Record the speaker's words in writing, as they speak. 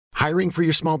Hiring for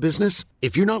your small business?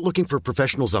 If you're not looking for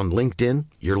professionals on LinkedIn,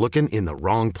 you're looking in the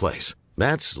wrong place.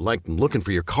 That's like looking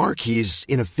for your car keys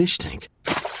in a fish tank.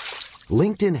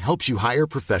 LinkedIn helps you hire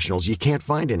professionals you can't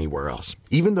find anywhere else,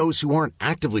 even those who aren't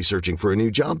actively searching for a new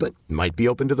job but might be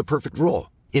open to the perfect role.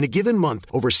 In a given month,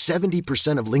 over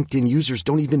 70% of LinkedIn users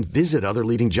don't even visit other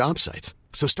leading job sites.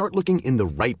 So start looking in the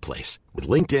right place. With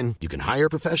LinkedIn, you can hire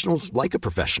professionals like a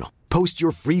professional. Post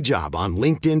your free job on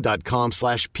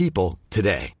linkedin.com/people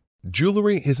today.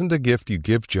 Jewelry isn't a gift you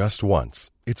give just once.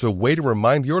 It's a way to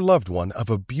remind your loved one of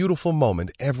a beautiful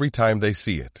moment every time they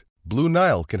see it. Blue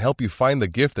Nile can help you find the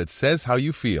gift that says how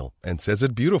you feel and says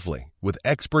it beautifully, with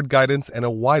expert guidance and a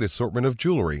wide assortment of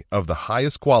jewelry of the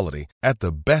highest quality at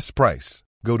the best price.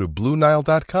 Go to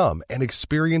BlueNile.com and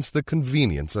experience the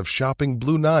convenience of shopping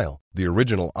Blue Nile, the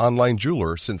original online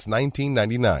jeweler since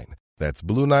 1999. That's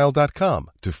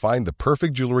BlueNile.com to find the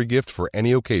perfect jewelry gift for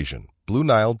any occasion.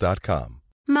 BlueNile.com.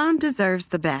 Mom deserves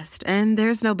the best, and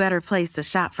there's no better place to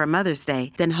shop for Mother's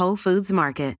Day than Whole Foods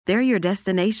Market. They're your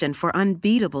destination for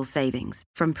unbeatable savings,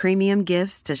 from premium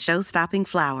gifts to show-stopping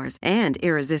flowers and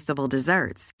irresistible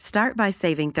desserts. Start by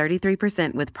saving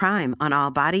 33% with Prime on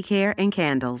all body care and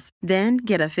candles. Then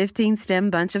get a 15-stem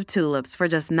bunch of tulips for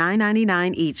just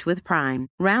 $9.99 each with Prime.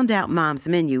 Round out Mom's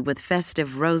menu with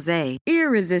festive rosé,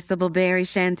 irresistible berry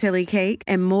chantilly cake,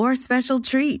 and more special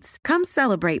treats. Come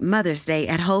celebrate Mother's Day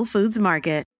at Whole Foods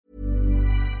Market.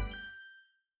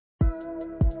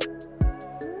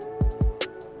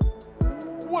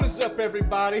 What is up,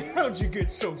 everybody? How'd you get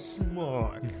so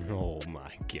smart? Oh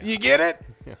my god. You get it?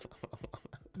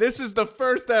 This is the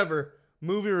first ever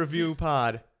movie review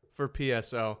pod for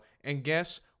PSO. And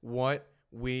guess what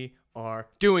we are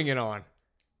doing it on?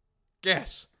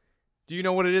 Guess. Do you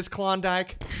know what it is,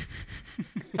 Klondike?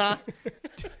 Huh?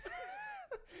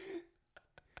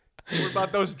 What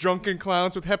about those drunken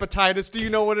clowns with hepatitis? Do you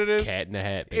know what it is? Cat in the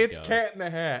Hat. It's Cat in the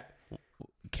Hat.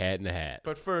 Cat in the Hat.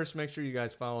 But first, make sure you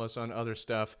guys follow us on other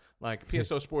stuff like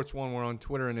PSO Sports 1. We're on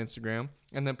Twitter and Instagram.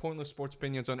 And then Pointless Sports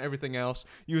Opinions on everything else.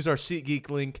 Use our SeatGeek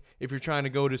link if you're trying to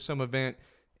go to some event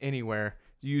anywhere.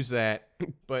 Use that.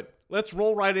 But let's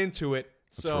roll right into it.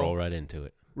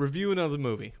 Review another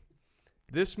movie.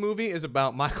 This movie is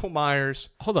about Michael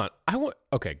Myers. Hold on.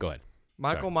 Okay, go ahead.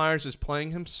 Michael Myers is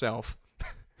playing himself.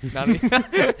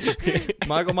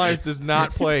 Michael Myers does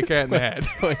not play Cat in the Hat.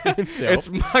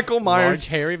 It's Michael Myers. Large,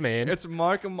 hairy man. It's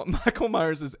Michael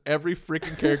Myers is every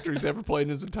freaking character he's ever played in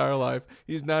his entire life.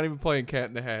 He's not even playing Cat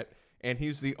in the Hat. And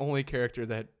he's the only character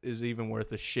that is even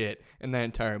worth a shit in that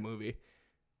entire movie.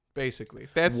 Basically.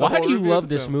 That's why do you love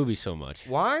this movie so much?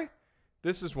 Why?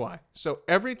 This is why. So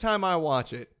every time I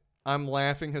watch it, I'm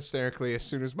laughing hysterically as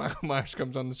soon as Michael Myers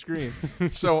comes on the screen.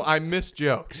 So I miss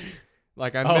jokes.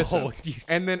 Like, I miss him.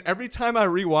 And then every time I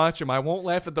rewatch him, I won't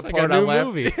laugh at the part like a new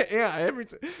movie. Yeah,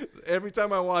 every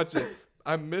time I watch it,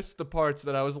 I miss the parts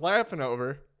that I was laughing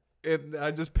over. And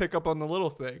I just pick up on the little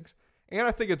things. And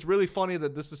I think it's really funny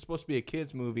that this is supposed to be a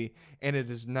kid's movie, and it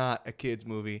is not a kid's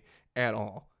movie at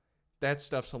all. That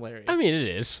stuff's hilarious. I mean, it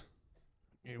is.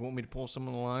 You want me to pull some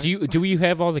of the line? Do you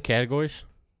have all the categories?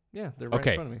 Yeah, they're right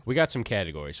in front of me. We got some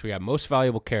categories. We got most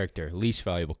valuable character, least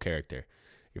valuable character.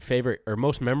 Your favorite or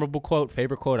most memorable quote,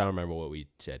 favorite quote, I don't remember what we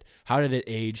said. How did it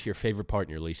age, your favorite part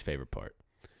and your least favorite part?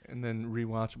 And then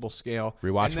rewatchable scale.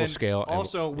 Rewatchable scale.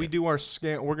 Also, we do our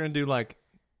scale. We're going to do like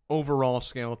overall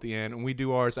scale at the end, and we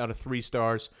do ours out of 3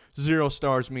 stars. 0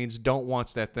 stars means don't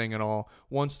watch that thing at all.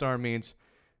 1 star means...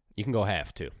 You can go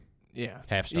half, too. Yeah.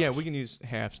 Half stars. Yeah, we can use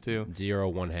halves, too. 0,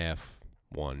 1/2,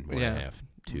 1, 1/2,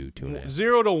 2, 2.5.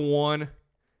 0 to 1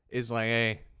 is like,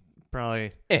 hey,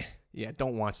 probably... Yeah,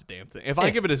 don't watch the damn thing. If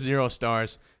I give it a 0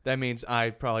 stars, that means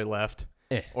I probably left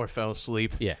or fell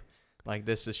asleep. Yeah. Like,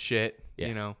 this is shit, yeah.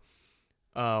 you know.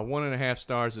 1.5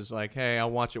 stars is like, hey,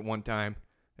 I'll watch it one time.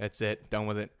 That's it. Done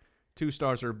with it. 2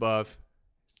 stars or above.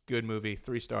 Good movie.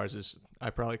 3 stars is I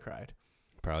probably cried.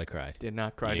 Probably cried. Did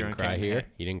not cry during Cat in the Hat.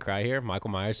 You didn't cry here? Michael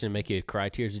Myers didn't make you cry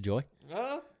tears of joy?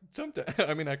 Sometimes.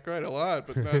 I mean, I cried a lot,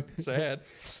 but not sad.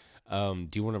 Do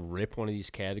you want to rip one of these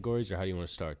categories, or how do you want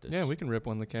to start this? Yeah, we can rip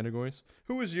one of the categories.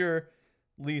 Who is your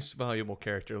least valuable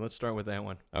character? Let's start with that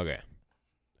one. Okay.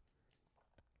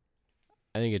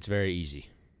 I think it's very easy.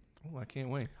 Oh, I can't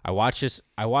wait. I watched this.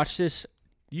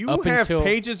 You have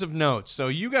pages of notes, so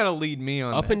you got to lead me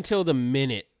on Up this. until the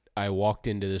minute I walked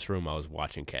into this room, I was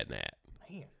watching Cat in the Hat.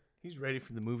 Man, he's ready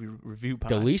for the movie review pod.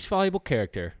 The least valuable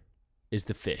character is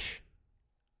the fish.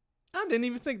 I didn't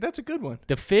even think that's a good one.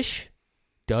 The fish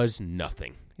does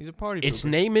nothing. He's a party pooper. Its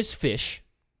name is Fish.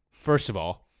 First of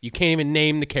all, you can't even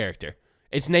name the character.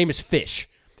 Its name is Fish.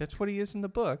 That's what he is in the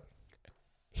book.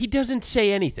 He doesn't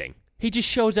say anything. He just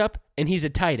shows up and he's a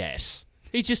tight ass.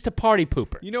 He's just a party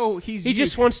pooper. You know, he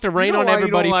just wants to rain on why you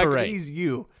everybody's don't like parade. it? He's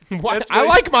you. What? That's I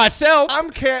like myself. I'm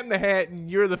Cat in the Hat and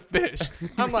you're the fish.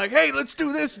 I'm like, hey, let's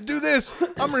do this and do this.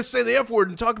 I'm going to say the F word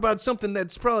and talk about something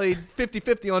that's probably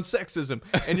 50-50 on sexism.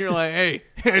 And you're like, hey,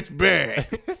 it's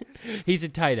bad. He's a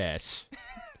tight ass.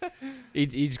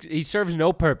 He serves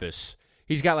no purpose.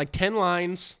 He's got like 10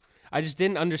 lines. I just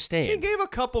didn't understand. He gave a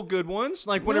couple good ones.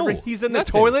 Like whenever No, he's in the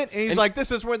nothing. toilet and he's like,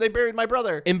 this is where they buried my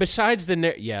brother. And besides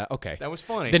the yeah, okay. That was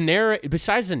funny.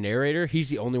 Besides the narrator, he's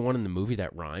the only one in the movie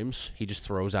that rhymes. He just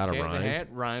throws out a Cat in rhyme. the Hat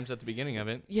rhymes at the beginning of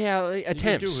it. Yeah, like,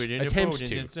 attempts. You do it in attempts a boat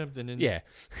to. and something in Yeah.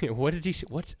 What did he say?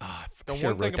 What's The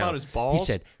one thing about his He balls.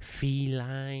 said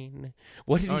feline.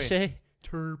 What did he yeah. say?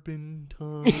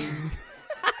 Turpentine.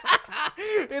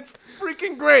 It's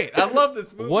freaking great. I love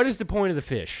this movie. What is the point of the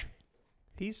fish?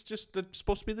 He's just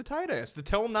supposed to be the tight ass. To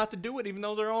tell him not to do it, even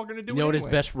though they're all going to do it. You know what his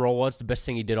anyway. best role was? The best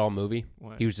thing he did all movie?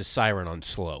 What? He was the siren on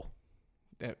Slow.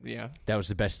 Yeah. That was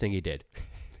the best thing he did.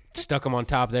 Stuck him on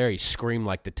top there. He screamed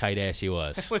like the tight ass he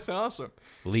was. That was awesome.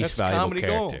 Least That's valuable comedy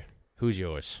character. gold. Who's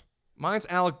yours? Mine's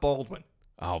Alec Baldwin.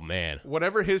 Oh man,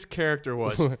 Whatever his character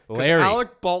was. 'Cause Larry.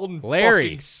 Alec Baldwin Larry.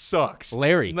 fucking sucks.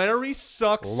 Larry. Larry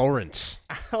sucks. Lawrence.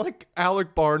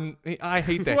 Alec Baldwin. I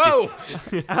hate that Whoa!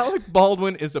 kid. Alec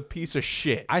Baldwin is a piece of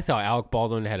shit. I thought Alec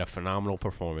Baldwin had a phenomenal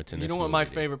performance in You this know movie. what my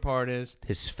dude. favorite part is?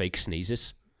 His fake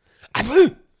sneezes.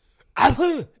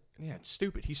 Yeah, it's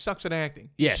stupid. He sucks at acting.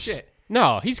 Yes. Shit.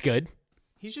 No, he's good.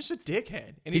 He's just a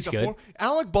dickhead. And He's he's a good.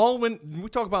 Alec Baldwin, we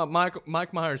talk about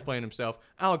Mike Myers playing himself.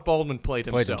 Alec Baldwin played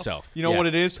himself. You know Yeah, what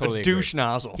it is? totally a agree. douche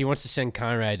nozzle. He wants to send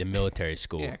Conrad to military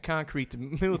school. Yeah, concrete to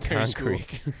military Concrete.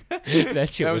 school. That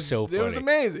shit was so funny. It was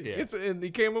amazing. Yeah. And he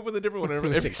came up with a different one.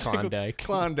 Was Every it single- Klondike?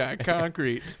 Klondike,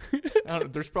 concrete.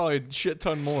 There's probably a shit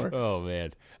ton more. Oh man,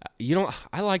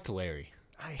 I liked Larry.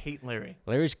 I hate Larry.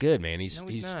 Larry's good, man. He's No,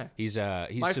 he's not. He's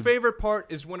My favorite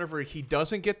part is whenever he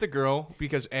doesn't get the girl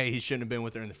because A, he shouldn't have been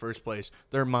with her in the first place.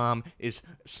 Their mom is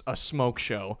a smoke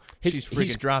show. She's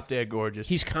freaking drop dead gorgeous.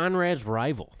 He's Conrad's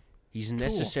rival. He's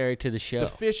necessary to the show. The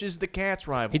fish is the cat's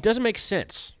rival. It doesn't make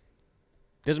sense.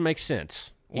 Doesn't make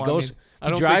sense. Well, he goes. I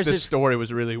don't he drives think this his story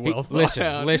was really well thought listen,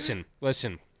 out.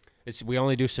 listen. We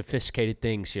only do sophisticated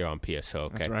things here on PSO.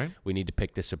 Okay, That's right. We need to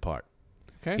pick this apart.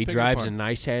 Okay, He pick it drives a apart.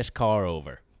 nice ass car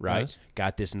over. Right, Nice.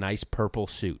 got this nice purple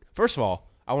suit. First of all,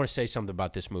 I want to say something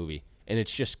about this movie, and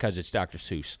it's just because it's Dr.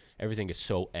 Seuss. Everything is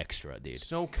so extra, dude.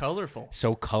 So colorful.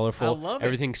 So colorful. I love it.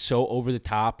 Everything's so over the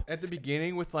top. At the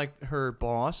beginning with like her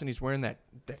boss and he's wearing that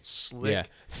slick Yeah.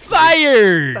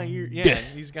 Fired. Yeah,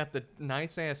 and he's got the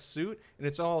nice ass suit and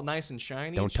it's all nice and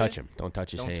shiny. Don't and touch shit. him. Don't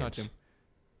touch his Don't hands. touch him.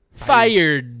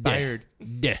 Fired. Fired.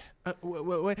 Duh.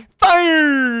 What?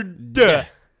 Fired. Duh.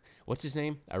 What's his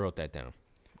name? I wrote that down.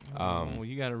 Well,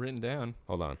 you got it written down.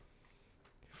 Hold on.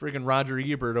 Freaking Roger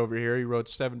Ebert over here. He wrote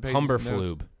 7 pages. of notes.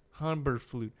 Humberflube.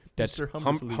 Humberflube. That's Mr.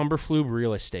 Humberflube. Humberflube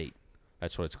Real Estate.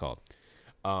 That's what it's called.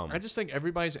 I just think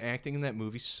everybody's acting in that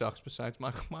movie sucks besides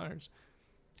Michael Myers.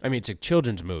 I mean, it's a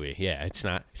children's movie. Yeah, it's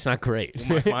not great.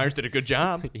 Mike Myers did a good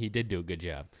job. He did do a good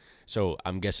job. So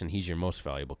I'm guessing he's your most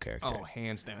valuable character. Oh,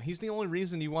 hands down. He's the only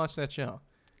reason you watch that show.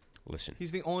 Listen.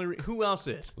 He's the only. Who else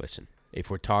is? Listen. If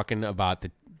we're talking about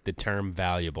the term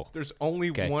valuable, There's only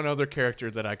Okay. one other character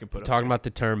that I can put up talking there. about the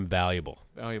term valuable,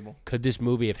 Valuable. could this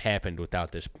movie have happened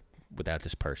without this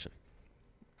person?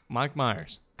 Mike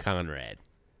Myers. Conrad.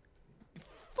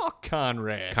 Fuck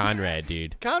Conrad. Conrad,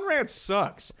 dude. Conrad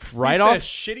sucks. Right he off- says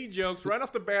shitty jokes. Right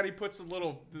off the bat, he puts a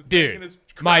little thing in Dude, his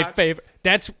my crotch. favorite.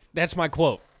 That's my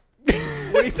quote.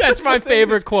 When he That's puts my the thing in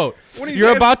favorite his- quote. when he You're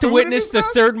has about to food in witness his the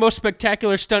mouth? third most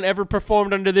spectacular stunt ever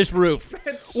performed under this roof.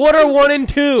 That's What are stupid. 1 and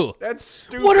 2? That's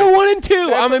stupid. What are 1 and 2?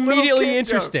 That's I'm a little immediately kid joke.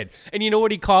 interested. And you know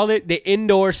what he called it? The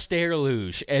indoor stair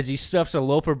luge, as he stuffs a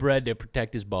loaf of bread to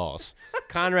protect his balls.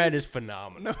 Conrad is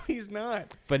phenomenal. No, he's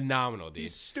not. Phenomenal, dude.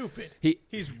 He's stupid. He-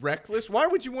 He's reckless. Why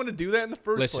would you want to do that in the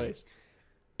first Listen. place?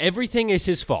 Everything is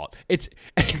his fault.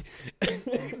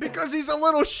 Because he's a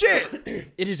little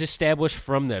shit. It is established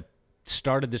from the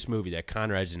start of this movie that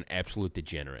Conrad's an absolute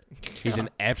degenerate. He's an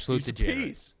absolute He's a degenerate.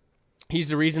 piece. He's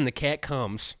the reason the cat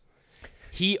comes.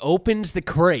 He opens the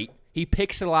crate. He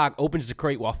picks the lock, opens the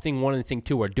crate while Thing 1 and Thing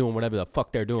 2 are doing whatever the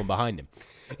fuck they're doing behind him.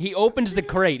 He opens the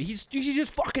crate. He's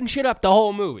just fucking shit up the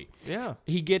whole movie. Yeah.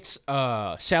 He gets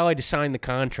Sally to sign the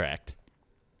contract.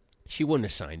 She wouldn't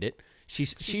have signed it.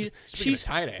 She's Speaking of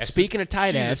tight asses, Speaking of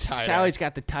tight she's a ass, tight Sally's ass.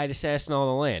 got the tightest ass in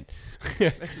all the land.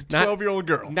 12-year-old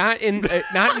girl. Not in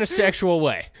a sexual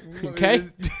way. Okay?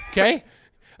 Okay?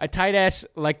 A tight ass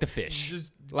like the fish.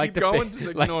 Keep going, just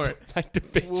ignore it. Like the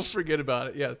fish. We'll forget about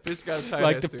it. Yeah, the fish got a tight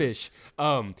Like ass the too. fish.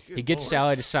 He gets Lord.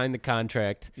 Sally to sign the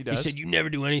contract. He does? said, "You never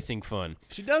do anything fun."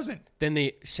 She doesn't.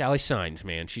 Then Sally signs,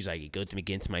 man. She's like, "It goes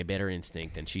against my better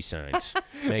instinct," and she signs,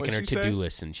 making her What'd she to-do say?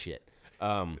 list and shit.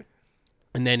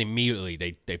 And then immediately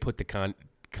they put the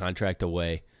contract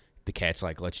away. The cat's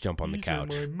like, "Let's jump on the These are couch."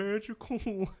 my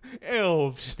magical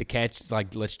elves. The cat's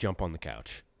like, "Let's jump on the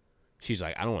couch." She's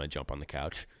like, "I don't want to jump on the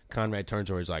couch." Conrad turns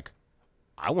over, he's like,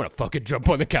 "I want to fucking jump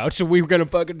on the couch," so we were going to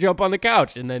fucking jump on the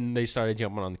couch. And then they started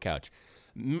jumping on the couch.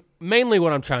 Mainly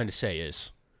what I'm trying to say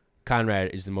is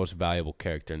Conrad is the most valuable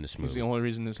character in this He's the movie only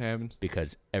reason this happens.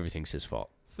 because everything's his fault.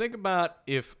 Think about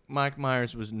if Mike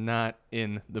Myers was not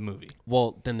in the movie.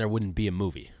 Well, then there wouldn't be a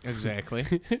movie. Exactly.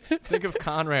 Think if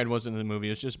Conrad wasn't in the movie.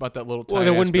 It's just about that little tight Well,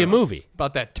 there ass wouldn't be a girl. movie.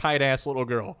 About that tight-ass little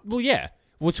girl. Well, yeah.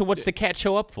 Well, so what's the cat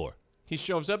show up for? He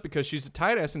shows up because she's a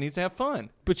tight-ass and needs to have fun.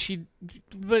 But there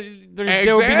would be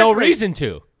no Exactly. reason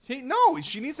to. She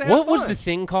needs to have What fun. was the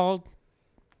thing called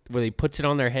where he puts it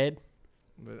on their head?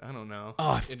 But I don't know.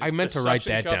 Oh, And I it's meant the to write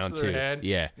suction that cups down to their too. head,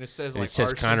 Yeah. And it says And like it says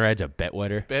arson. Conrad's a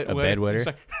bedwetter. A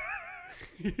bedwetter.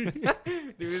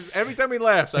 Dude, every time he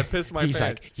laughs, I piss my He's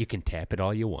pants. like, "You can tap it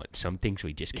all you want. Some things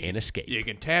we just can't escape." You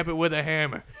can tap it with a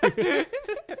hammer.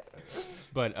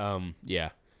 But yeah,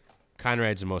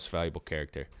 Conrad's the most valuable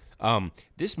character.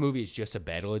 This movie is just a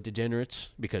battle of degenerates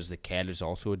because the cat is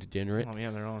also a degenerate. Oh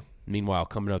yeah, they're on. Meanwhile,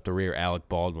 coming up the rear, Alec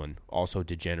Baldwin, also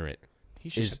degenerate.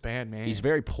 He's just a bad man. He's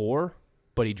very poor,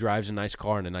 but he drives a nice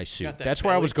car and a nice suit. Got that That's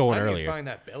where I belly- was going I need to earlier. find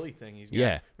that belly thing he's got.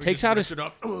 Yeah, We takes just out mix his it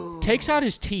up. takes out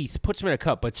his teeth, puts them in a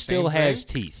cup, but still Same has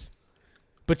thing? teeth.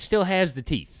 But still has the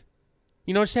teeth.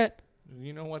 You notice that?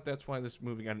 You know what? That's why this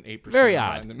movie got an 8%. Very on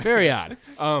odd. Rotten Very Tomatoes.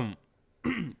 odd.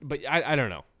 But I don't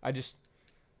know. I just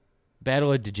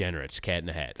Battle of Degenerates, Cat in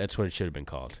the Hat. That's what it should have been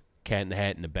called. Cat in the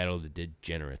Hat and the Battle of the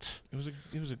Degenerates. It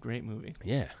was a great movie,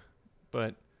 Yeah.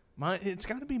 but it's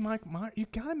got to be Mike Myers. You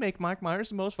got to make Mike Myers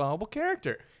the most valuable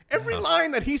character. Every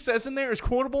line that he says in there is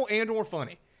quotable and/or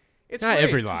funny. It's Not great.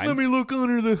 every line. Let me look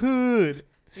under the hood.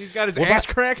 He's got his What ass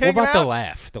about, crack what hanging about the out.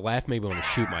 laugh? The laugh made me want to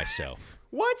shoot myself.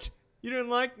 What? You didn't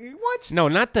like what? No,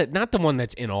 not the one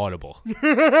that's inaudible.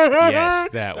 Yes,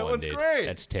 that one, one's dude. great.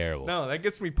 That's terrible. No, that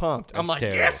gets me pumped. I'm That's like,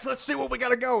 terrible. yes, let's see what we got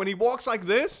to go. And he walks like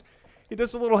this. He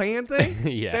does a little hand thing.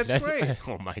 Yeah, that's great.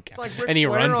 Oh my god! like Ric And he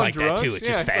Flair runs on like that too. drugs. It's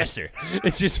Yeah, just it's like- faster.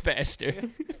 It's just faster.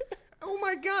 Oh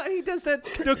my God, he does that.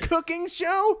 The cooking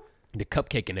show. The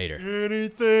Cupcakeinator.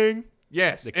 Anything.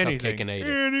 Yes, The anything.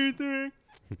 Cupcakeinator. Anything.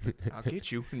 I'll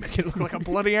get you and make it look like a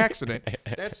bloody accident.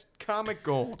 That's comic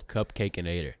gold.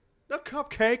 Cupcakeinator. The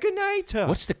Cupcakeinator.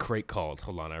 What's the crate called?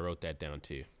 Hold on, I wrote that down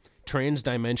too.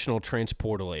 Transdimensional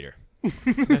Transportalator.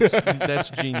 That's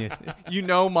genius. You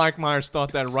know Mike Myers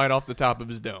thought that right off the top of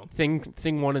his dome. Thing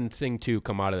 1 and Thing 2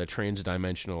 come out of the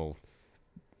Transdimensional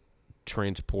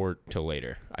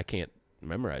Transportalator. I can't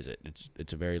memorize it.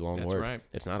 It's a very long That's word. right.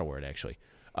 It's not a word actually.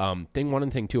 Thing 1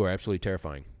 and Thing 2 are absolutely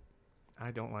terrifying.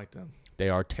 I don't like them. They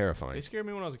are They terrifying. scared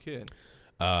me when I was a kid.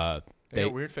 They They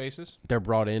got weird faces. they're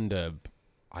brought in to,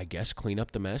 I guess, clean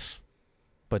up the mess,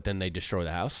 but then they destroy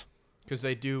the house. Because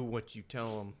they do what you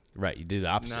tell them. Right, you do the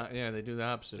opposite. Not, yeah, they do the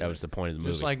opposite. That of was it. the point of the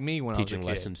movie. Just like me when teaching I was a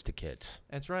kid. lessons to kids.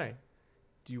 That's right.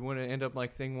 Do you want to end up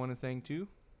like Thing 1 and Thing 2?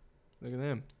 Look at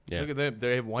them. Yeah. Look at them.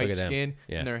 They have white Look at them. skin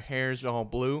Yeah. and their hair's all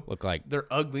blue. Look like They're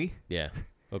ugly.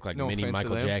 look like No mini offense to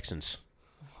Michael them. Jacksons.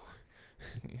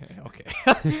 Yeah,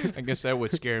 okay. I guess that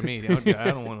would scare me. I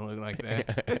don't want to look like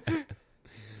that.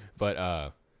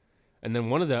 But and then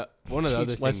one of the other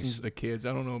Teach lessons things. to the kids.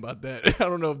 I don't know about that. I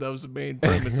don't know if that was the main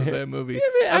premise of that movie.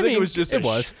 I I think mean, it was just it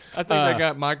was. I think they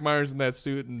got Mike Myers in that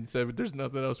suit and said, "But there's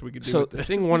nothing else we could do So with this."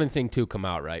 Thing 1 and Thing 2 come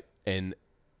out, right? And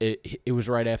it was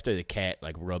right after the cat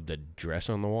like rubbed the dress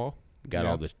on the wall. Got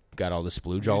Yeah. all the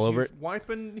splooge all over it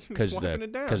Wiping because it down.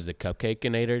 the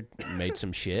Cupcakeinator made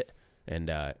some shit and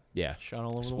yeah, Shot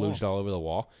all over the splooged wall. all over the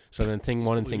wall. So then Thing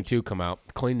 1 and Thing 2 come out,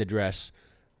 clean the dress,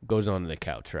 goes onto the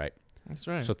couch, right? That's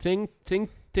right. So Thing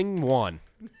 1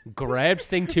 grabs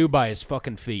Thing 2 by his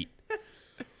fucking feet.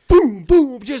 Boom,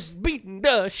 boom, just beating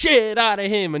the shit out of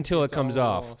him until it comes all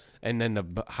off. lost. And then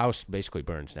the house basically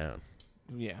burns down.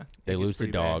 Yeah. They it gets lose the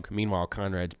pretty bad. dog. Meanwhile,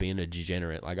 Conrad's being a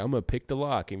degenerate. Like, I'm going to pick the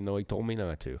lock, even though he told me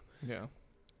not to. Yeah.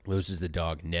 Loses the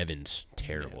dog. Nevin's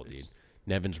terrible, Nevins. dude.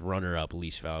 Nevin's runner-up,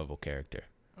 least valuable character.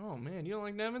 Oh man, you don't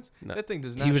like Nevins? No. That thing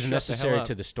does not. He was shut the hell necessary up.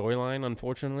 to the storyline,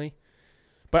 unfortunately.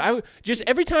 But just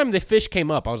every time the fish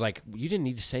came up, I was like, you didn't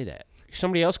need to say that.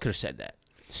 Somebody else could have said that.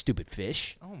 Stupid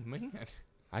fish. Oh man,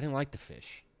 I didn't like the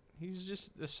fish. he's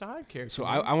just a side character. So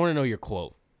man. I want to know your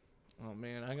quote. Oh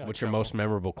man, I got. What's your trouble. most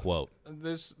memorable quote?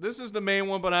 This is the main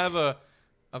one, but I have a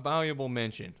valuable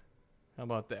mention. How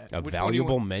about that? A Which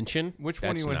valuable mention? Which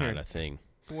one do you want That's to hear? not a thing.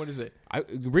 What is it?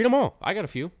 Read them all. I got a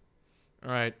few.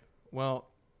 All right. Well,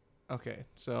 okay.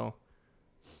 So,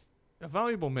 a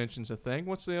valuable mention's a thing.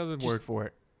 What's the other word for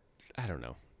it? I don't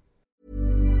know.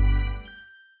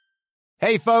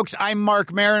 Hey, folks, I'm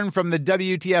Mark Maron from the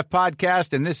WTF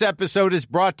Podcast, and this episode is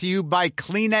brought to you by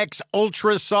Kleenex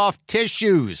Ultra Soft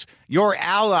Tissues, your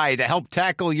ally to help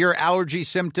tackle your allergy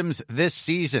symptoms this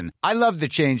season. I love the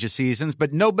change of seasons,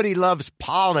 but nobody loves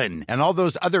pollen and all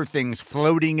those other things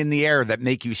floating in the air that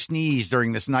make you sneeze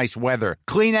during this nice weather.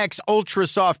 Kleenex Ultra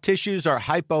Soft Tissues are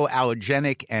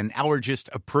hypoallergenic and allergist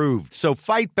approved, so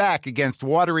fight back against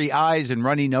watery eyes and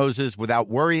runny noses without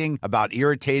worrying about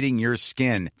irritating your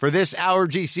skin. For this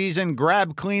allergy season,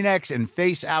 grab Kleenex and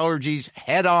face allergies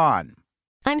head on.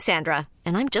 I'm Sandra,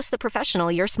 and I'm just the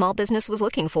professional your small business was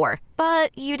looking for.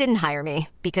 But you didn't hire me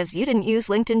because you didn't use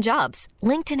LinkedIn Jobs.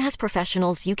 LinkedIn has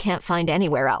professionals you can't find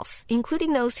anywhere else,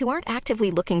 including those who aren't actively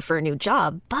looking for a new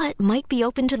job, but might be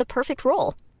open to the perfect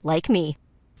role, like me.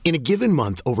 In a given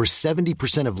month, over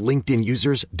 70% of LinkedIn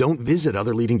users don't visit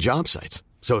other leading job sites.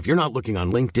 So if you're not looking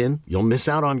on LinkedIn, you'll miss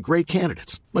out on great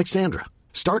candidates like Sandra.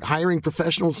 Start hiring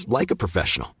professionals like a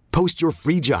professional. Post your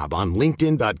free job on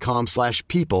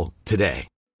linkedin.com/people today.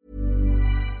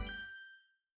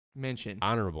 Mention.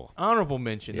 Honorable. Honorable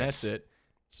mention. Yes. That's it.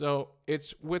 So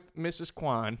it's with Mrs.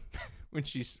 Kwan when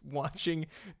she's watching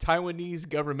Taiwanese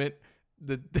government,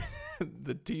 the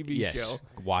TV show.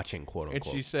 Watching, quote And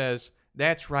unquote. she says,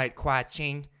 "That's right, Kwa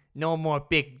Ching. No more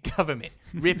big government.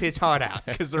 Rip his heart out,"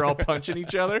 because they're all punching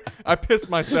each other. I piss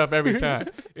myself every time.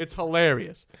 It's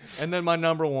hilarious. And then my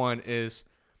number one is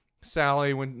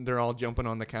Sally when they're all jumping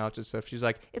on the couch and stuff. She's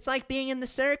like, "It's like being in the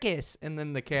circus." And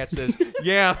then the cat says,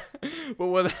 "Yeah, but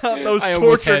without those I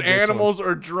almost tortured had this animals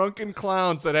or drunken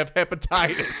clowns that have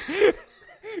hepatitis."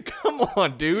 Come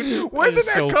on, dude. Where That did is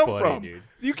that so come funny, from? dude.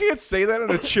 You can't say that in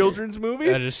a children's movie.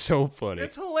 That is so funny.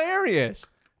 It's hilarious.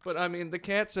 But, I mean, the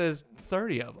cat says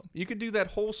 30 of them. You could do that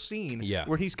whole scene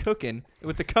where he's cooking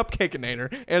with the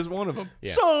cupcakeinator as one of them.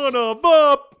 Yeah. Son of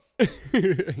a...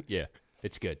 Yeah,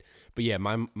 it's good. But yeah,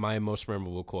 my most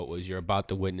memorable quote was, "You're about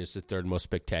to witness the third most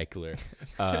spectacular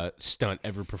stunt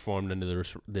ever performed under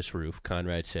this roof."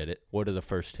 Conrad said it. What are the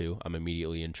first two? I'm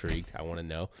immediately intrigued. I want to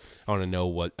know. I want to know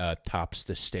what tops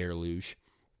the stair luge,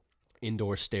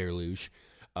 indoor stair luge.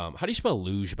 How do you spell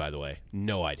luge, by the way?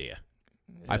 No idea.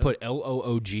 I put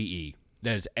Looge.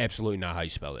 That is absolutely not how you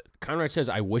spell it. Conrad says,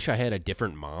 "I wish I had a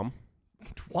different mom."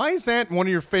 Why is that one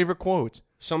of your favorite quotes?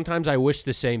 Sometimes I wish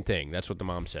the same thing. That's what the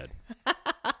mom said.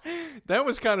 That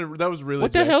was really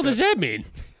What the jacked hell up. does that mean?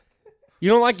 You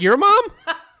don't like your mom?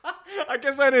 I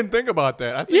guess I didn't think about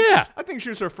that. I think she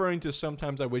was referring to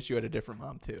sometimes I wish you had a different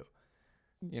mom, too.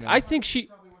 You know? I think she...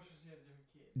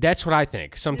 That's what I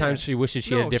think. Sometimes she wishes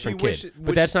she had a different kid.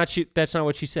 But that's not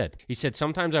what she said. He said,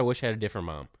 "Sometimes I wish I had a different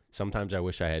mom. Sometimes I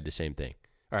wish I had the same thing."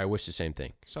 Or I wish the same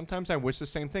thing. Sometimes I wish the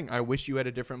same thing. I wish you had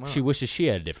a different mom. She wishes she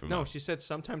had a different mom. No, she said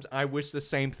sometimes I wish the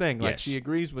same thing. Like Yes. she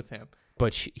agrees with him.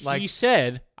 But he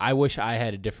said, "I wish I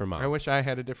had a different mom." I wish I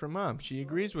had a different mom. She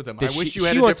agrees with him. That I wish she, you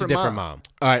had she a wants different, a different mom.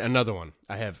 All right, another one.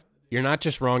 I have. "You're not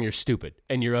just wrong, you're stupid.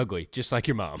 And you're ugly, just like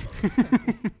your mom."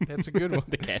 That's a good one.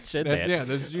 The cat said that. Yeah,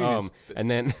 that's genius. And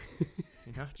then...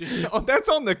 Oh, that's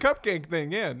on the cupcake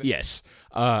thing, yeah. Yes.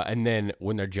 And then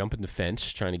when they're jumping the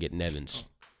fence trying to get Nevins.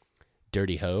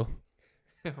 "Dirty hoe.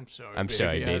 I'm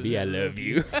sorry, baby. I love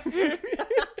you."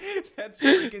 That's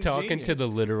freaking Talking genius. to the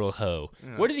literal hoe.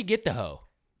 Yeah. Where did he get the hoe?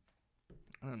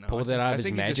 I don't know. Pulled it out of his I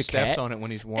think he magic just steps hat. on it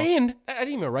when he's walking. And I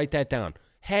didn't even write that down.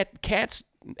 Cat's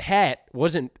hat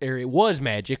wasn't, or it was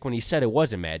magic when he said it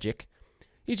wasn't magic.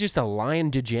 He's just a lying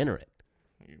degenerate.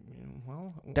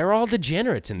 Well, They're all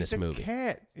degenerates in this it's a movie.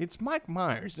 cat. It's Mike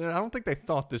Myers. I don't think they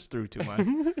thought this through too much.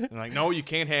 They're like, "No, you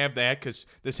can't have that because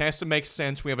this has to make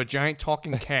sense. We have a giant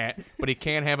talking cat, but he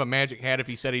can't have a magic hat if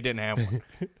he said he didn't have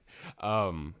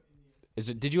one."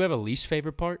 Did you have a least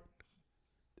favorite part?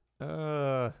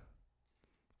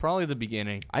 Probably the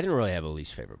beginning. I didn't really have a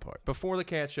least favorite part. Before the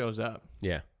cat shows up.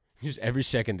 Yeah. Just every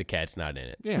second the cat's not in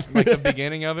it. Yeah, like the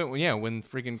beginning of it. When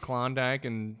freaking Klondike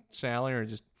and Sally are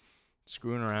just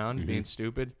screwing around, being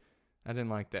stupid. I didn't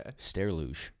like that. Stair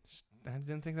luge. I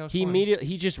didn't think that was He funny. immediately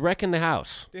he just wrecking the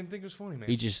house. Didn't think it was funny, man.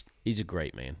 He's a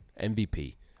great man.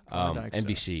 MVP. Klondike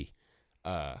MVC.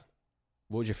 What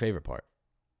was your favorite part?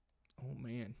 Oh,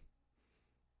 man.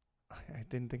 I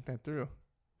didn't think that through. All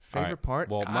Favorite right. part?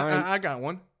 Well, I got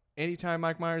one. Anytime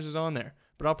Mike Myers is on there.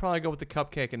 But I'll probably go with the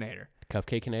Cupcakeinator.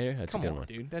 Cupcakeinator? That's Come a good on, one.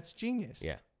 dude. That's genius.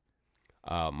 Yeah.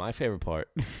 My favorite part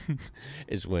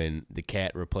is when the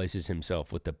cat replaces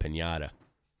himself with the piñata.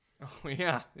 Oh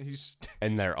yeah, he's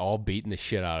And they're all beating the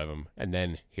shit out of him. And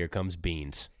then here comes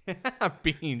Beans.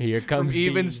 Beans. Here comes from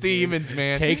Even Beans, Stevens, dude.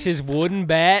 man. Takes his wooden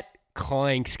bat,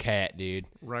 clanks Cat, dude.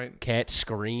 Right. Cat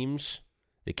screams.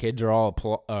 The kids are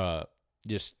all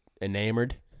just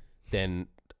enamored. Then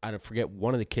I forget,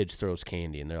 one of the kids throws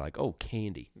candy, and they're like, "Oh,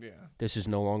 candy! Yeah. This is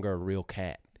no longer a real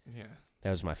cat." Yeah. That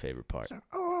was my favorite part.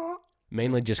 Oh.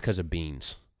 Mainly just because of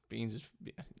Beans. Beans is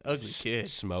ugly kid.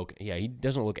 Smoke. Yeah, he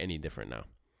doesn't look any different now.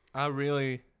 I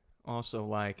really also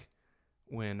like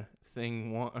when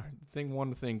Thing 1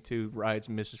 to Thing 2 rides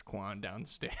Mrs. Kwan down the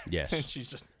stairs. Yes. And she's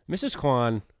just Mrs.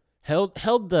 Kwan held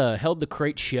the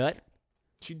crate shut.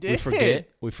 she did.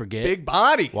 We forget. Big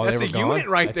body. While That's they a were gone. unit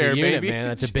right That's there, a unit, baby. man.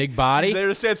 That's a big body. She's there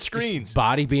to set Just screens.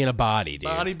 body being a body, dude.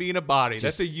 Body being a body.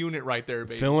 Just That's a unit right there,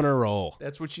 baby. Filling her role.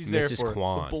 That's what she's there Mrs. for.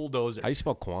 Kwan. The bulldozer. How do you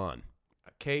spell Kwan?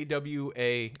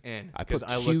 K-W-A-N. I Because put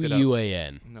I looked it up.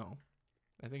 Q-U-A-N. No.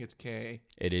 I think it's K.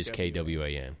 It is W-A-N.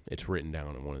 K-W-A-N. It's written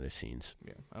down in one of the scenes.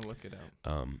 Yeah, I looked it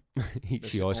up. She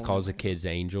the always only calls the way. kids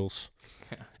angels.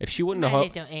 If she wouldn't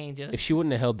have if she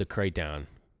wouldn't have held the crate down,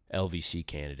 LVC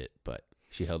candidate, but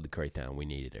she held the crate down. We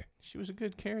needed her. She was a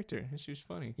good character, and she was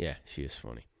funny. Yeah, she is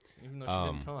funny. Even though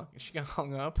she didn't talk. She got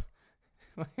hung up.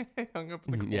 hung up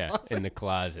in the closet. Yeah, in the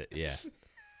closet. Yeah,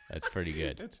 that's pretty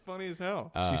good. That's funny as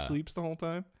hell. She sleeps the whole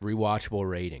time. Rewatchable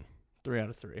rating. 3 out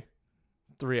of 3.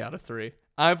 3 out of 3.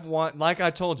 Like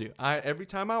I told you, every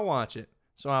time I watch it,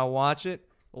 so I watch it,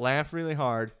 laugh really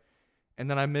hard, and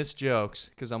then I miss jokes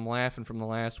because I'm laughing from the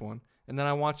last one. And then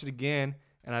I watch it again,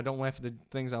 and I don't laugh at the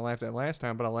things I laughed at last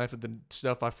time, but I laugh at the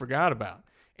stuff I forgot about.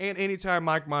 And anytime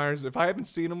Mike Myers, if I haven't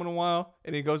seen him in a while,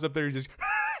 and he goes up there, he just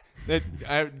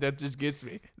that just gets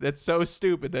me. That's so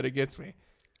stupid that it gets me.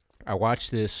 I watched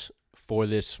this for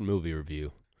this movie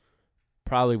review.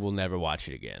 Probably will never watch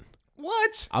it again.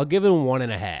 What? I'll give it a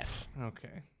 1.5.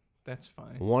 Okay, that's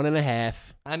fine. 1.5.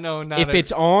 I know. If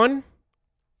it's on,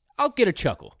 I'll get a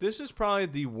chuckle. This is probably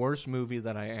the worst movie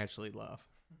that I actually love.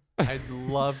 I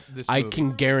love this movie. I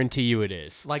can guarantee you it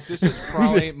is. Like, this is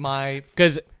probably my...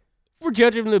 Because we're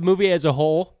judging the movie as a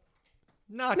whole.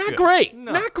 Not Not good. great.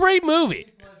 No. Not great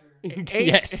movie.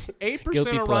 Yes. 8%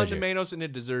 Guilty on Rotten pleasure. Tomatoes, and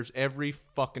it deserves every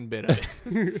fucking bit of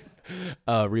it.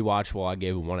 Rewatchable, I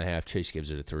gave it 1.5. Chase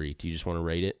gives it a 3. Do you just want to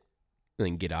rate it and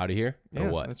then get out of here? Or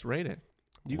what? Let's rate it.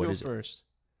 You What go is it? first.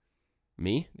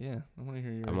 Me? Yeah, I want to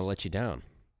hear yours. I'm going to let you down.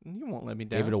 You won't let me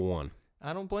down. Gave it a 1.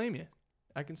 I don't blame you.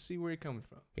 I can see where you're coming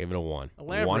from. Gave it a 1.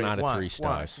 Elaborate. 1 out of Why? 3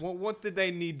 stars. Why? What did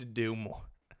they need to do more?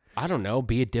 I don't know.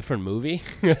 Be a different movie.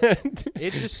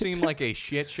 It just seemed like a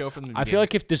shit show from the beginning. I feel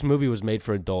like if this movie was made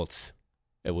for adults,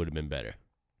 it would have been better.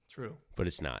 True. But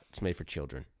it's not. It's made for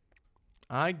children.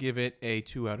 I give it a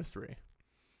 2 out of 3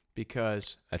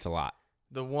 because That's a lot.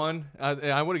 the one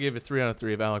I would have given it 3 out of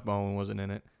 3 if Alec Baldwin wasn't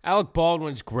in it. Alec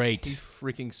Baldwin's great. He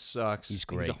freaking sucks. He's He's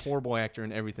great. a horrible actor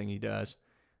in everything he does.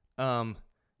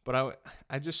 But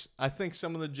I think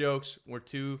some of the jokes were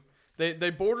too. They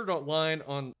bordered a line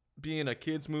on being a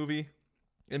kids movie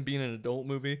and being an adult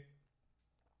movie.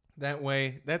 That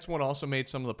way, that's what also made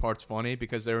some of the parts funny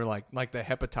because they were like the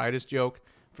hepatitis joke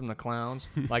from the clowns.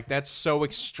 Like, that's so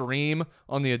extreme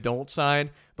on the adult side,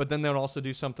 but then they would also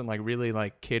do something like really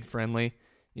like kid friendly,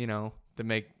 to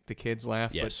make the kids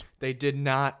laugh. Yes. But they did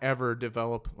not ever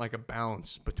develop like a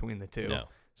balance between the two. No.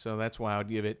 So that's why I would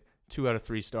give it 2 out of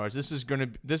 3 stars. This is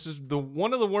the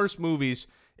one of the worst movies.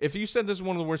 If you said this is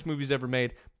one of the worst movies ever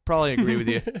made, probably agree with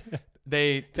you.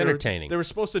 It's entertaining. They were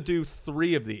supposed to do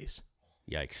 3 of these.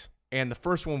 Yikes. And the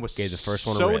first one was Gave the first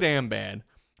one a so rip. damn bad.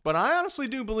 But I honestly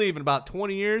do believe in about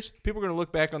 20 years, people are going to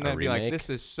look back on that and be like, remake? this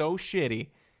is so shitty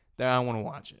that I want to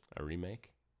watch it. A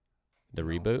remake? The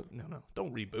reboot? No.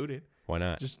 Don't reboot it. Why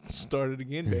not? Just start it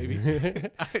again, baby.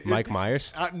 Mike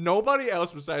Myers? Nobody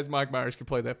else besides Mike Myers can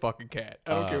play that fucking cat.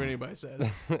 I don't care what anybody says.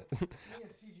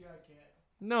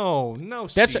 No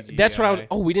That's CGI. what I was.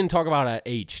 Oh, we didn't talk about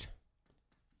aged.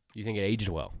 Do you think it aged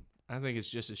well? I think it's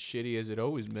just as shitty as it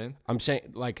always been. I'm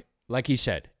saying, like you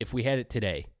said, if we had it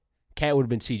today, cat would have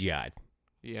been CGI'd.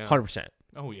 Yeah. 100%.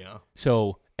 Oh, yeah.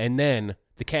 So, and then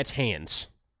the cat's hands.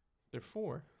 They're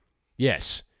 4.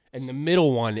 Yes. And the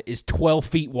middle one is 12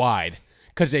 feet wide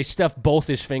because they stuffed both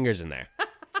his fingers in there.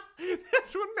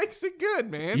 That's what makes it good,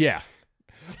 man. Yeah.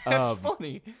 That's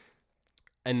funny.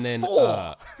 And then,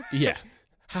 4. yeah.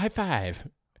 High five.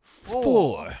 4.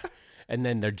 4. And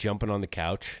then they're jumping on the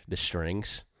couch, the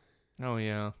strings. Oh,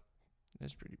 yeah.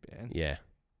 That's pretty bad. Yeah.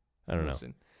 I don't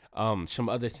Listen. know. Some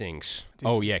other things. Dude.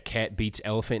 Oh, yeah. Cat beats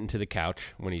elephant into the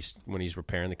couch when he's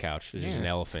repairing the couch. There's just an Yeah.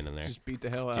 elephant in there. Just beat the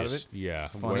hell out of it. Yeah.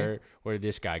 Funny. Where did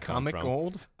this guy come Comic from?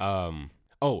 gold.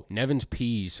 Oh, Nevins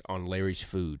pees on Larry's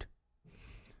food.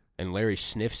 and Larry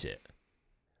sniffs it.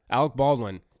 Alec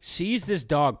Baldwin sees this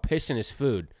dog piss in his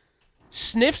food,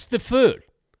 sniffs the food.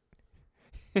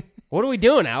 What are we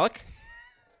doing, Alec?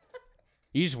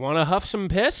 You just want to huff some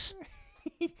piss?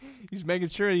 He's making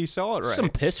sure you saw it right. Some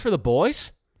piss for the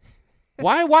boys?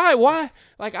 Why?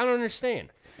 Like, I don't understand.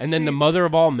 And then the mother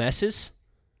of all messes,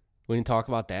 we didn't talk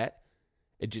about that.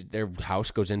 Their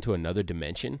house goes into another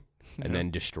dimension and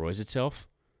then destroys itself.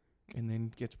 And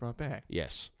then gets brought back.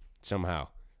 Yes, somehow.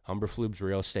 Humberflub's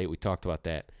real estate, we talked about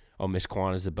that. Oh, Miss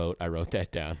Kwan is the boat. I wrote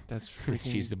that down. That's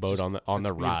freaking... She's the boat on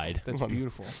the ride. That's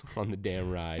beautiful. On the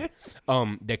damn ride.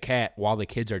 The cat, while the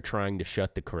kids are trying to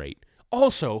shut the crate.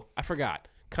 Also, I forgot,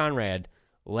 Conrad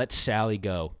lets Sally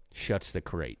go, shuts the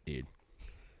crate, dude.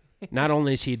 Not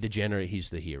only is he a degenerate, he's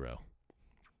the hero.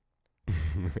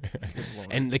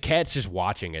 And the cat's just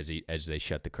watching as they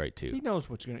shut the crate too. He knows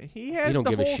what's gonna. He had don't the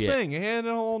give a whole shit. thing. He had it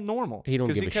all normal. He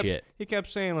don't give a shit. He kept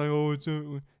saying like, "Oh,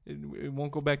 it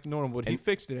won't go back to normal," but he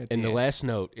fixed it. At And the the end. last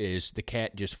note is the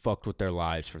cat just fucked with their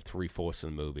lives for 3/4 of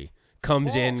the movie.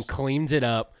 Comes in, cleans it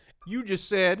up. You just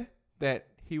said that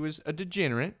he was a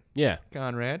degenerate, Yeah,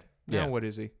 Conrad. Now Yeah. what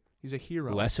is he? He's a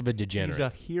hero. less of a degenerate. He's a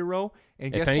hero.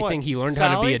 And If guess anything, what? he learned how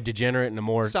to be Sally- a degenerate in a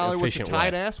more Sally was a efficient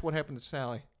tight way. ass. What happened to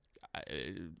Sally?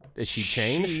 Is she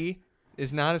changed? She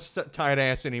is not a tight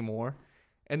ass anymore.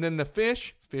 And then the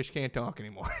fish can't talk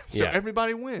anymore. So Yeah.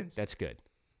 everybody wins. That's good.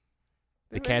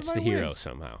 The Everybody cat's the hero wins.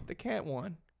 somehow. The cat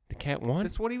won. The cat won?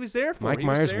 That's what he was there for. Mike he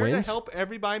Myers was there wins? to help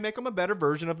everybody make them a better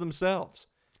version of themselves.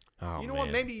 Oh, You know man.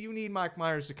 what? Maybe you need Mike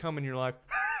Myers to come in your life.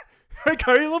 Hey,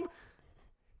 Caleb,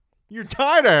 you're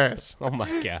tight ass. Oh, my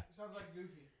God. Sounds like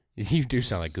Goofy. You do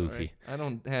sound like Goofy. Sorry. I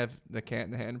don't have the Cat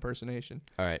in the Hat impersonation.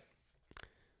 All right.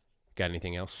 Got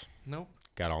anything else? Nope.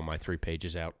 Got all my 3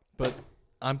 pages out. But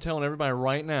I'm telling everybody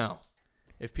right now,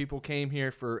 if people came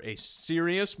here for a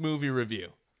serious movie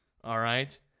review, all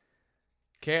right,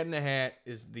 Cat in the Hat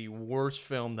is the worst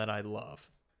film that I love.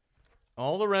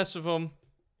 All the rest of them,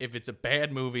 if it's a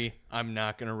bad movie, I'm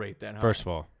not going to rate that high. First of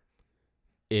all,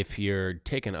 if you're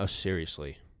taking us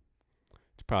seriously,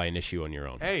 it's probably an issue on your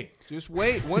own. Hey, just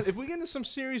wait. If we get into some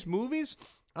serious movies,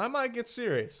 I might get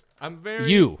serious. I'm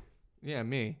very... You. Yeah,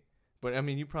 me. But, I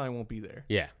mean, you probably won't be there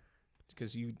Yeah.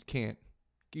 because you can't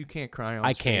cry on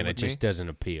I screen can. It with just me. doesn't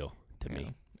appeal to Yeah,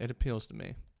 me. It appeals to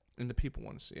me. And the people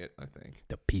want to see it, I think.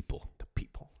 The people. The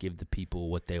people. Give the people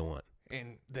what they want.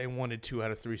 And they wanted 2 out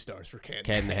of 3 stars for Cat.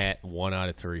 Cat in the Hat, 1 out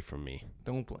of 3 from me.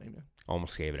 Don't blame him.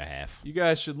 Almost gave it a half. You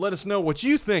guys should let us know what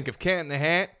you think of Cat in the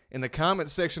Hat in the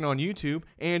comments section on YouTube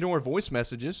and or voice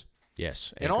messages.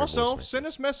 Yes. And Anchor also, voice send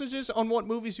message. us messages on what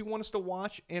movies you want us to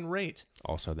watch and rate.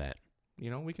 Also that. You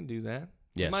know, we can do that.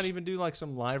 Yes. We might even do like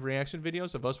some live reaction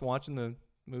videos of us watching the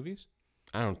movies.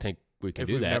 I don't think we can if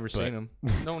do we've that. never but- seen them.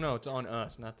 No, it's on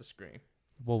us, not the screen.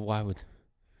 Well, why would...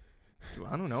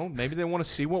 I don't know. Maybe they want to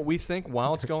see what we think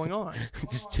while it's going on.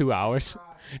 Just 2 hours?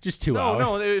 Just 2 hours?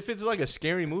 No, if it's like a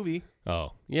scary movie,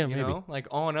 Oh, yeah, you maybe. know, like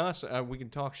on us, we can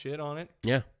talk shit on it,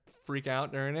 Yeah. freak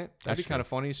out during it. That'd That's be kind of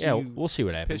true. funny. See Yeah, you we'll see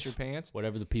what happens. piss your pants.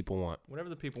 Whatever the people want. Whatever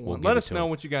the people We'll want. give Let it us to know 'em.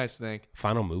 what you guys think.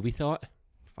 Final movie thought?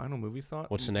 Final movie thought?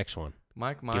 What's the next one?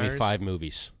 Mike Myers. Give me 5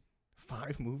 movies.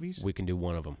 5 movies? We can do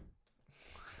one of them.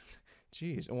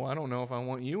 Jeez. Well, I don't know if I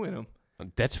want you in them.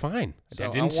 That's fine. So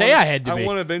I didn't say I had to be. I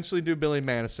want to eventually do Billy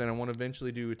Madison. I want to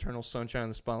eventually do Eternal Sunshine of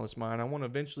the Spotless Mind. I want to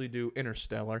eventually do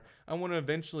Interstellar. I want to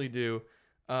eventually do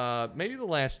maybe The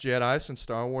Last Jedi, since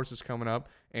Star Wars is coming up,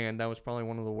 and that was probably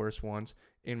one of the worst ones,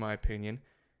 in my opinion.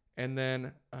 And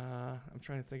then I'm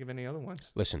trying to think of any other ones.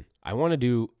 Listen, I want to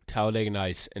do Talladega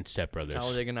Nights and Step Brothers.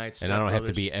 Talladega Nights, and I don't Step have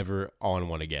to Brothers. be ever on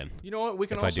one again. You know what? We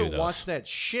can if I do also those. watch that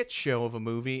shit show of a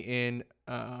movie in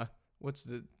what's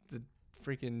the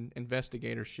freaking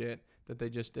investigator shit that they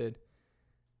just did.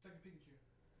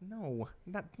 No,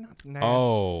 not that.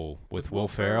 Oh, with Will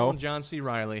Ferrell? and John C.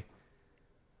 Reilly.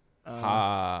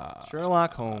 Ah,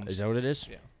 Sherlock Holmes. is that what it is?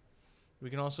 Yeah.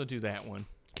 We can also do that one.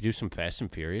 Could you do some Fast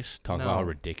and Furious? Talk No. about how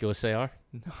ridiculous they are.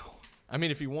 No. I mean,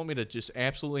 if you want me to just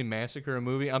absolutely massacre a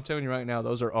movie, I'm telling you right now,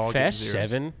 those are all Fast getting zeros.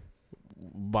 7,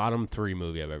 bottom 3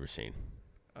 movie I've ever seen.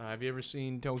 Have you ever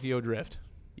seen Tokyo Drift?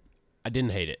 I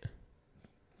didn't hate it.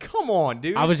 Come on,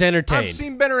 dude. I was entertained. I've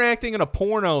seen better acting in a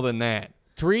porno than that.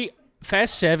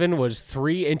 Fast 7 was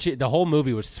 3 inches. The whole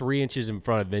movie was 3 inches in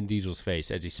front of Vin Diesel's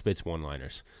face as he spits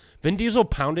one-liners. Vin Diesel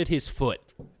pounded his foot,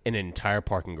 and an entire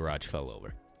parking garage fell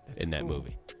over in that cool.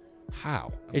 movie. How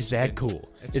is that cool?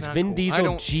 It's Is not Vin cool. I Diesel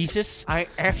don't- Jesus? I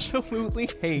absolutely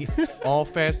hate all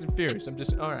Fast and Furious. I'm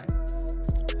just, all right.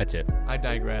 That's it. I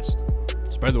digress.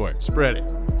 Spread the word. Spread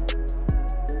it.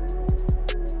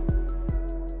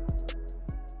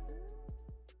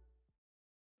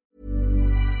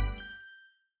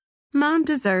 Mom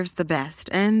deserves the best,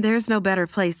 and there's no better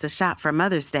place to shop for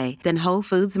Mother's Day than Whole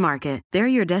Foods Market. They're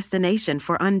your destination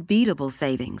for unbeatable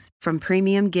savings, from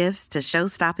premium gifts to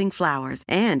show-stopping flowers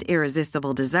and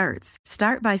irresistible desserts.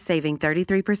 Start by saving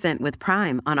 33% with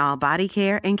Prime on all body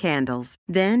care and candles.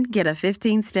 Then get a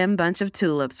 15-stem bunch of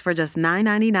tulips for just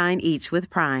 $9.99 each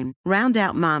with Prime. Round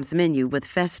out Mom's menu with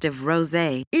festive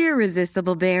rosé,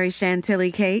 irresistible berry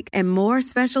chantilly cake, and more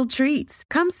special treats.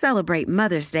 Come celebrate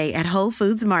Mother's Day at Whole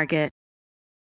Foods Market.